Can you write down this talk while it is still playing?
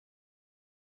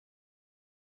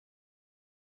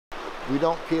We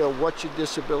don't care what your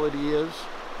disability is,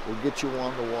 we'll get you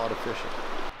on the water fishing.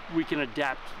 We can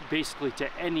adapt basically to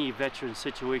any veteran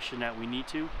situation that we need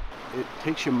to. It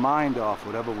takes your mind off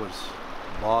whatever was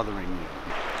bothering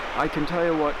you. I can tell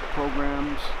you what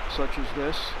programs such as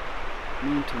this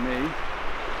mean to me.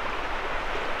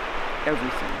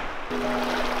 Everything.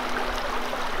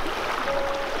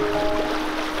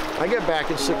 I got back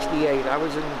in '68. I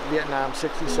was in Vietnam,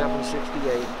 '67,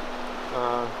 '68.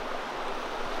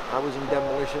 I was in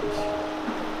demolitions,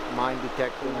 mine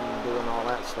detecting and doing all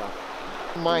that stuff.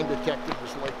 Mine detecting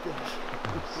was like this.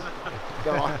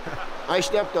 You know, I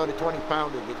stepped on a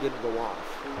 20-pounder that didn't go off.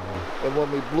 And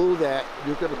when we blew that,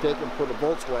 you could have taken and put a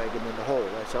Volkswagen in the hole.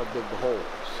 That's how big the hole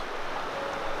was.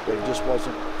 But it just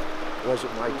wasn't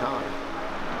my time.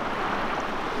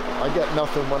 I got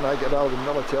nothing when I got out of the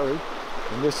military,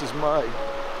 and this is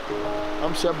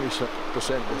I'm 70%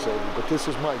 disabled, but this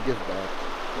is my give back.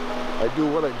 I do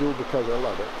what I do because I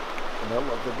love it, and I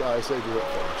love the guys I do it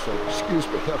for. So excuse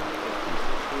me.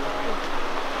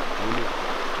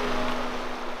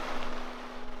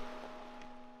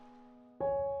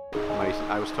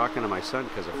 I was talking to my son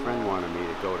because a friend wanted me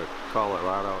to go to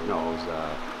Colorado, no, it was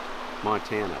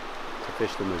Montana, to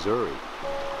fish the Missouri.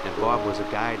 And Bob was a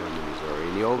guide on the Missouri,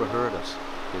 and he overheard us.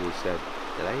 And he said,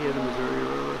 "Did I hear the Missouri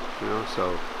River?" You know,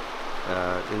 so,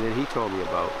 and then he told me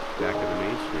about Back in the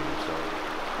Maine stream. So,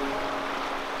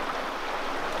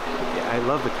 yeah, I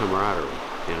love the camaraderie,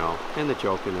 you know, and the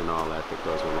joking and all that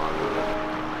goes along with it.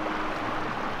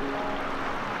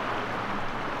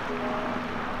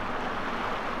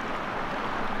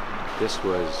 This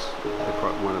was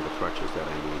one of the crutches that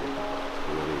I needed.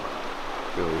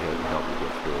 Really had helped me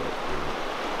get through it.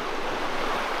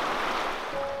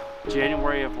 You know.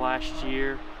 January of last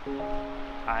year,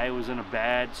 I was in a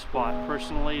bad spot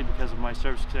personally because of my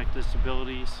service-connected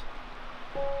disabilities,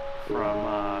 from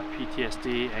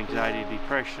PTSD, anxiety,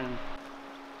 depression.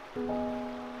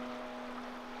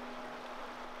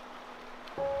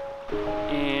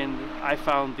 And I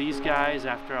found these guys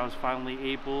after I was finally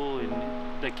able, in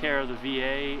the care of the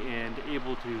VA, and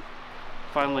able to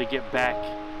finally get back,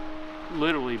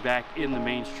 literally back in the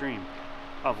mainstream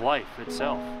of life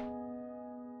itself.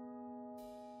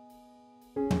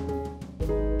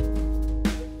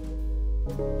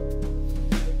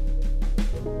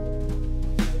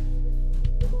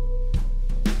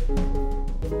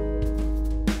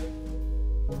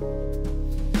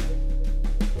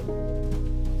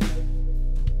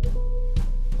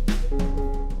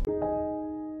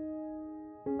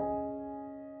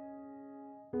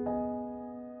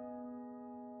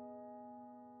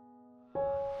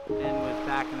 Been with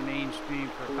Back in the Maine stream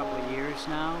for a couple of years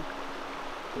now,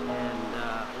 and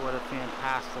what a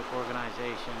fantastic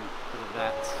organization for the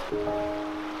vets.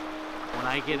 When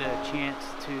I get a chance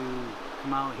to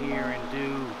come out here and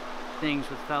do things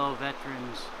with fellow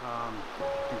veterans,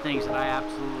 and things that I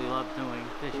absolutely love doing,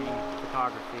 fishing,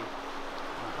 photography,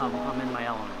 I'm in my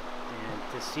element. And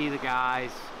to see the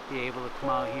guys be able to come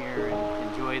out here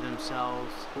and enjoy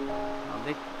themselves,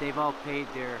 they've all paid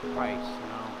their price, you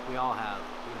know, we all have.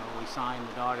 You know, we signed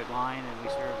the dotted line and we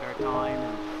served our time,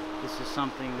 and this is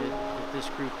something that this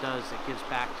group does that gives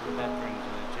back to the veterans,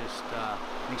 and it just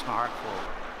makes my heart full.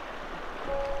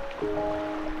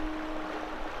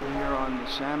 We're here on the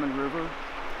Salmon River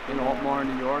in Altmar,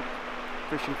 New York,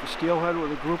 fishing for steelhead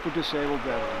with a group of disabled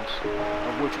veterans,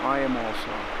 of which I am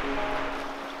also.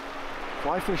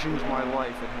 Fly fishing is my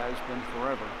life, it has been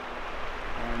forever,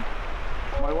 and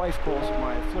my wife calls it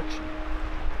my affliction.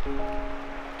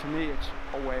 To me, it's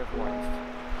a way of life.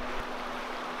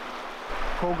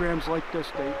 Programs like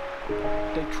this, they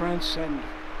transcend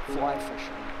fly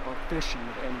fishing or fishing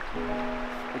of any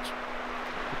kind.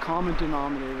 The common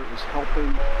denominator is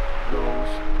helping those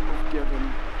who've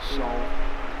given so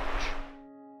much.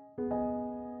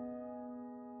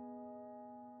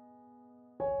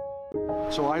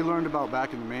 So I learned about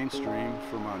Back in the Maine stream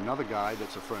from another guy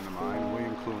that's a friend of mine,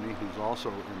 William Clooney, who's also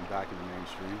in Back in the Maine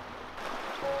stream.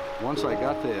 Once I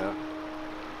got there,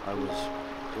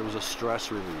 it was a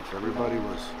stress relief. Everybody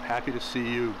was happy to see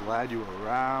you, glad you were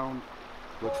around,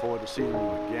 look forward to seeing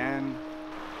you again.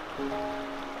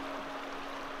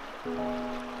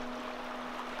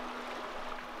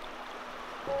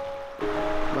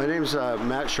 My name's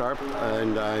Matt Sharp,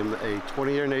 and I'm a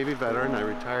 20-year Navy veteran. I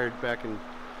retired back in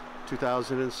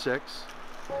 2006.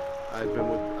 I've been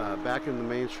with Back in the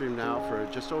Mainstream now for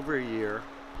just over a year.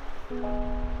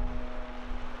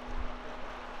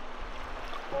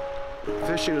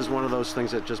 Fishing is one of those things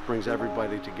that just brings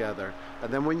everybody together,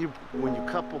 and then when you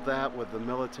couple that with the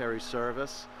military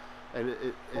service, and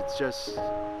it's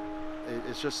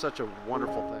just such a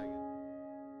wonderful thing.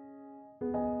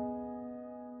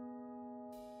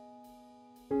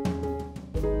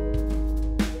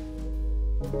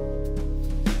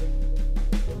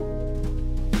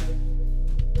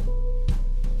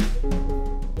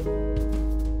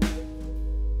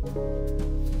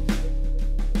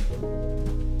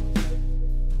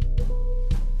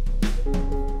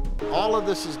 All of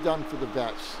this is done for the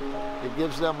vets. It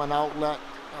gives them an outlet.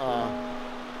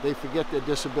 They forget their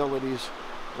disabilities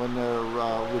when they're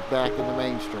with Back in the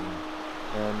Mainstream.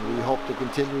 And we hope to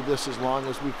continue this as long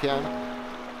as we can.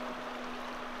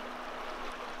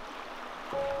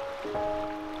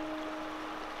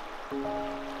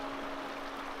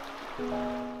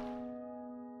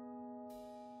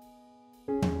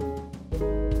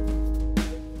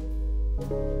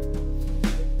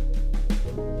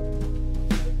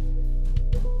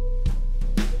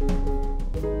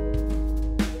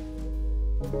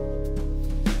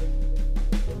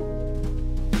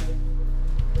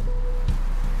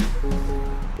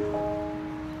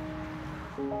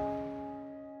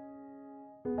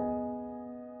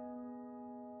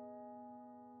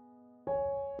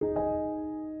 you.